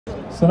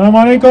Assalamu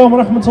alaikum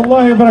wa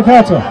rahmatullahi wa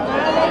barakatuh.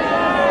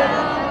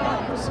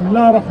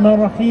 Bismillah ar-Rahman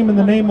ar-Rahim, in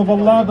the name of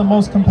Allah, the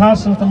most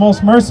compassionate, the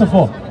most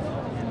merciful.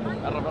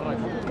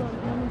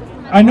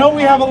 I know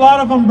we have a lot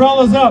of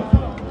umbrellas up,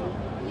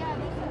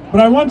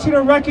 but I want you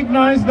to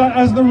recognize that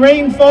as the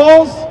rain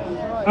falls,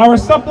 our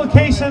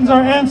supplications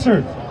are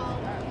answered.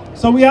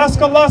 So we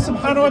ask Allah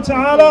subhanahu wa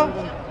ta'ala,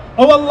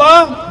 oh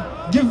Allah,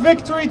 give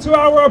victory to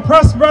our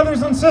oppressed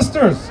brothers and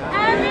sisters.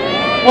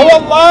 Oh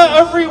Allah,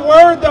 every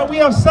word that we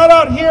have said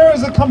out here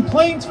is a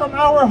complaint from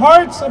our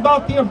hearts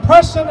about the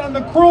oppression and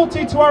the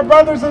cruelty to our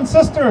brothers and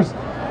sisters.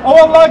 Oh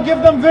Allah,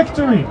 give them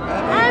victory.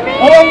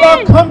 Oh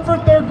Allah,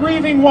 comfort their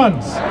grieving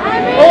ones.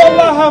 Oh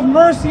Allah, have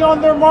mercy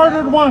on their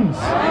martyred ones.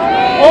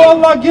 Oh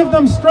Allah, give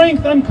them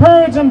strength and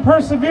courage and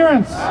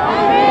perseverance.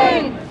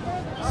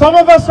 Some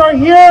of us are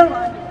here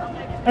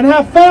and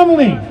have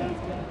family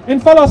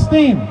in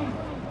Palestine.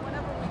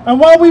 And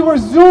while we were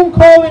Zoom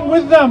calling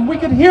with them, we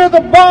could hear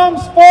the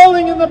bombs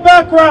falling in the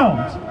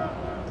background.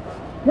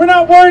 We're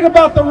not worried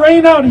about the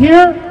rain out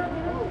here.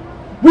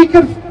 We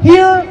could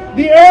hear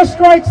the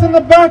airstrikes in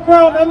the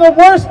background, and the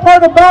worst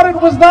part about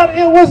it was that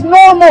it was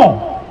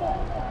normal.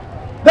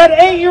 That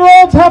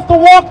 8-year-olds have to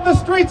walk the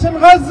streets in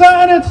Gaza,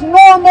 and it's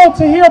normal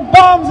to hear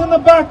bombs in the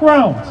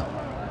background.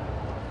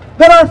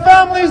 That our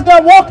families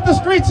that walk the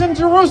streets in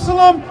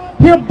Jerusalem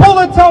hear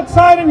bullets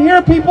outside and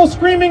hear people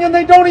screaming and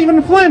they don't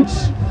even flinch.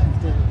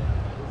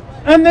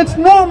 And it's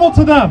normal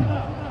to them.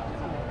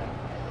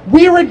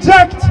 We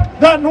reject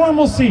that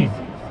normalcy.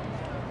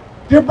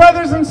 Dear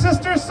brothers and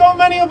sisters, so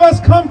many of us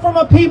come from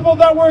a people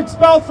that were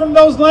expelled from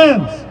those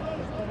lands.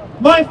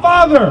 My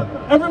father,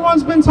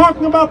 everyone's been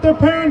talking about their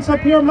parents up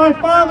here. My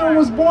father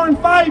was born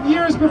 5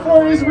 years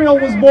before Israel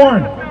was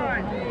born.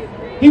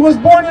 He was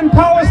born in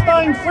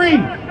Palestine free.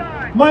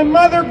 My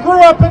mother grew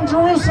up in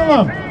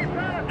Jerusalem.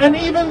 And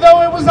even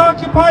though it was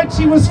occupied,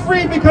 she was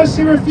free because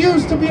she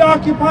refused to be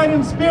occupied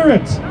in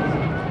spirit.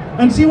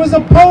 And she was a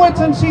poet,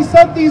 and she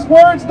said these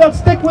words that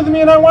stick with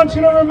me, and I want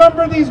you to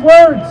remember these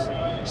words.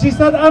 She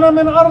said, أنا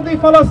من أرض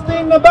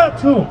فلسطين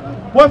نبأت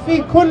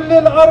وفي كل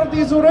الأرض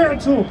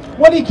زرعت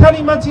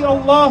ولكلمة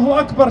الله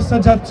أكبر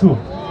سجدت.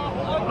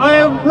 I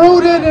am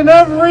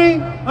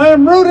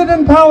rooted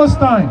in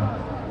Palestine,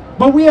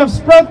 but we have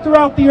spread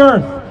throughout the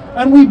earth,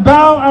 and we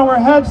bow our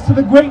heads to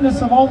the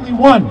greatness of only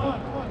one.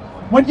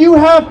 When you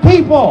have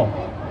people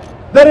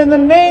that in the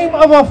name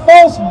of a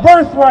false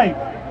birthright,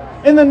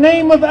 in the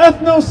name of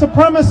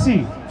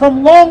ethno-supremacy,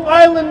 from Long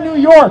Island, New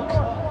York,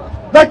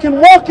 that can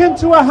walk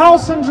into a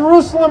house in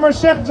Jerusalem or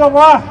Sheikh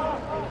Jarrah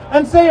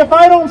and say, if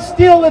I don't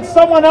steal it,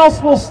 someone else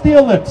will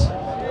steal it.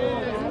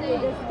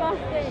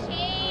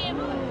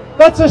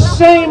 That's a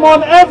shame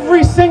on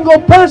every single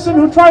person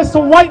who tries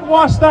to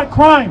whitewash that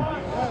crime.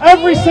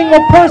 Every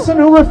single person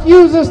who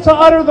refuses to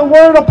utter the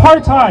word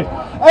apartheid.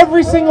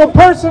 Every single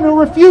person who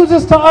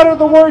refuses to utter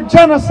the word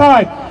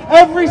genocide.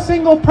 Every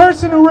single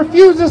person who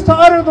refuses to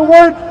utter the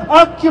word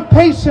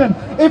occupation.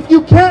 If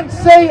you can't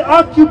say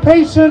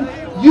occupation,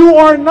 you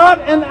are not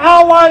an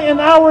ally in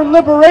our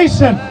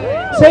liberation.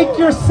 Take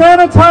your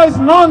sanitized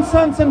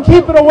nonsense and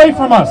keep it away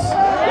from us.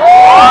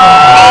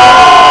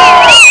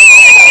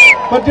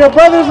 But dear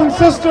brothers and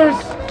sisters,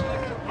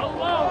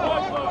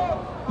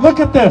 look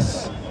at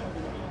this.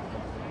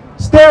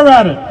 Stare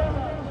at it.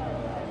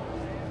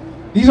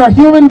 These are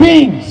human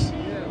beings.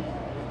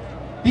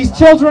 These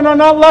children are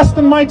not less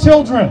than my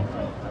children.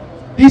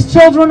 These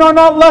children are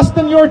not less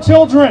than your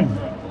children.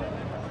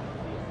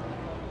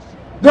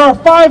 There are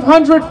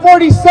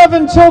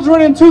 547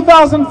 children in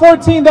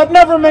 2014 that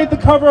never made the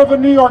cover of a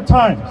New York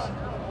Times,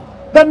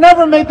 that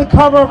never made the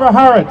cover of a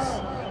Haaretz.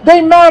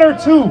 They matter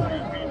too.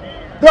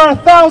 There are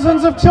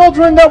thousands of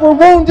children that were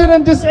wounded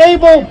and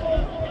disabled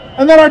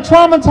and that are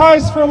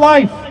traumatized for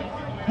life.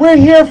 We're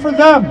here for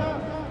them.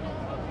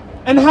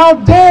 And how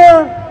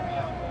dare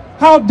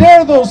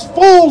those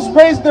fools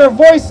raise their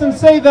voice and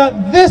say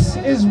that this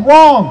is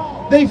wrong.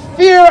 They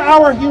fear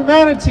our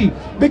humanity,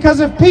 because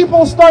if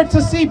people start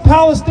to see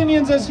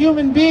Palestinians as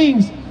human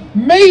beings,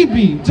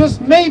 maybe,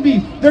 just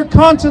maybe, their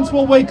conscience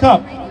will wake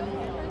up.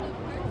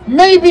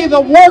 Maybe the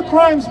war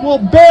crimes will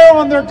bear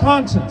on their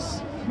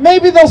conscience.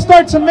 Maybe they'll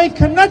start to make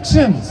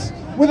connections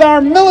with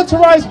our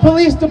militarized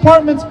police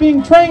departments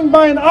being trained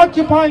by an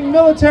occupying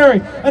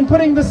military and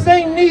putting the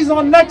same knees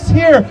on necks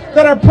here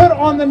that are put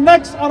on the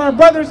necks on our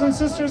brothers and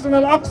sisters in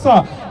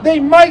Al-Aqsa. They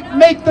might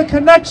make the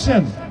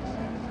connection.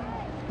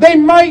 They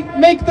might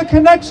make the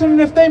connection,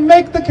 and if they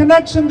make the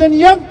connection, then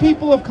young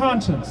people of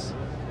conscience,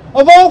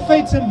 of all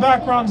faiths and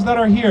backgrounds that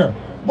are here,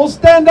 will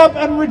stand up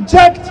and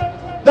reject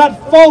that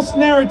false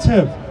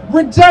narrative,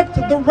 reject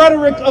the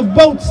rhetoric of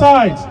both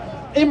sides,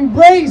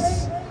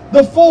 embrace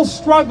the full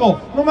struggle,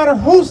 no matter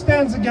who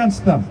stands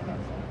against them.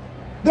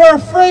 They're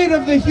afraid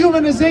of the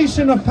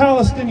humanization of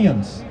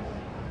Palestinians,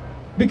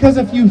 because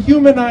if you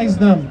humanize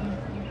them,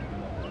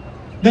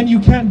 then you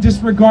can't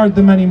disregard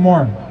them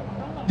anymore.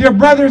 Dear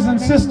brothers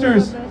and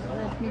sisters,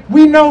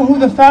 we know who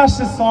the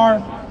fascists are.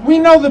 We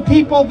know the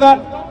people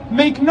that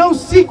make no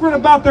secret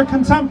about their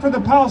contempt for the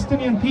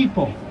Palestinian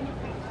people.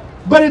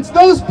 But it's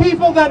those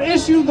people that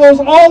issue those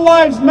all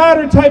lives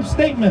matter type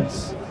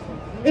statements.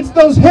 It's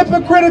those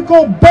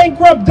hypocritical,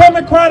 bankrupt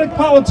Democratic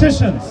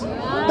politicians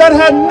that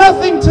had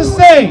nothing to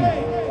say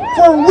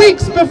for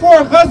weeks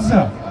before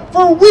Gaza,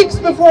 for weeks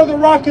before the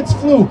rockets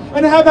flew,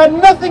 and have had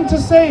nothing to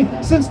say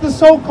since the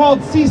so-called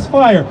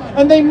ceasefire.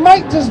 And they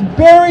might just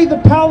bury the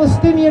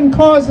Palestinian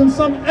cause in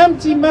some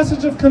empty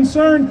message of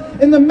concern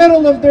in the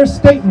middle of their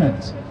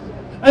statement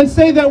and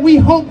say that we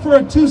hope for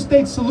a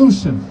two-state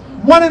solution,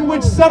 one in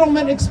which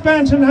settlement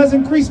expansion has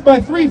increased by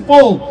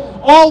threefold,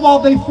 all while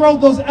they throw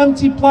those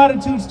empty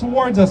platitudes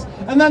towards us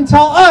and then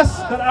tell us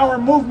that our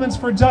movements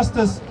for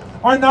justice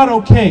are not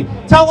okay.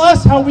 Tell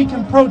us how we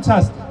can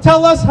protest.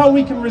 Tell us how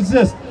we can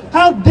resist.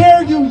 How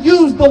dare you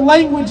use the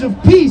language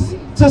of peace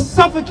to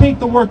suffocate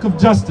the work of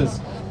justice?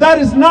 That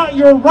is not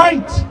your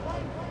right.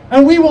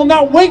 And we will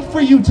not wait for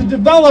you to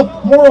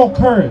develop moral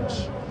courage.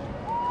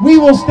 We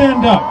will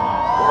stand up.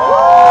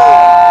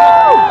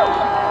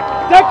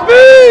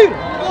 Takbir!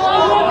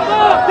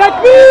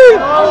 Takbir!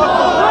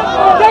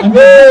 And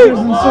brothers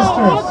and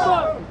sisters,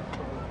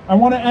 I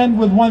want to end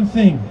with one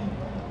thing.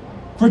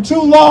 For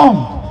too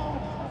long,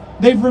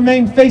 they've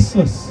remained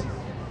faceless.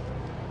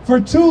 For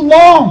too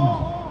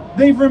long,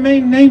 they've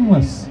remained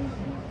nameless.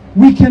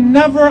 We can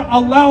never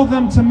allow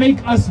them to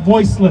make us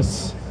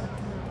voiceless.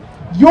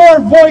 Your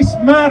voice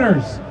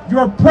matters.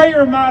 Your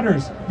prayer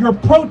matters. Your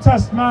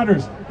protest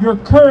matters. Your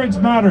courage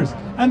matters.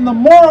 And the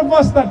more of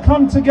us that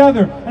come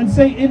together and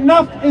say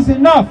enough is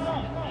enough,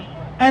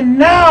 and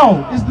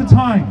now is the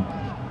time,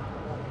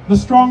 the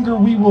stronger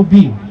we will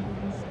be.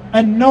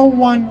 And no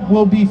one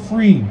will be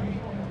free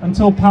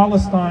until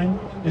Palestine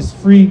is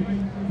free.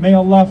 May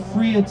Allah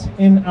free it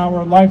in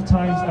our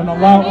lifetimes and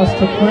allow us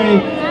to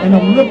pray in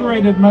a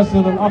liberated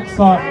Masjid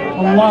al-Aqsa.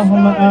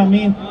 Allahumma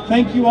ameen.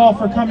 Thank you all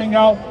for coming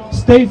out.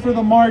 Stay for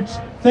the march.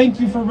 Thank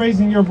you for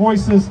raising your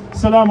voices.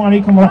 Assalamu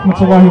alaikum wa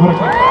rahmatullahi wa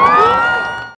barakatuh.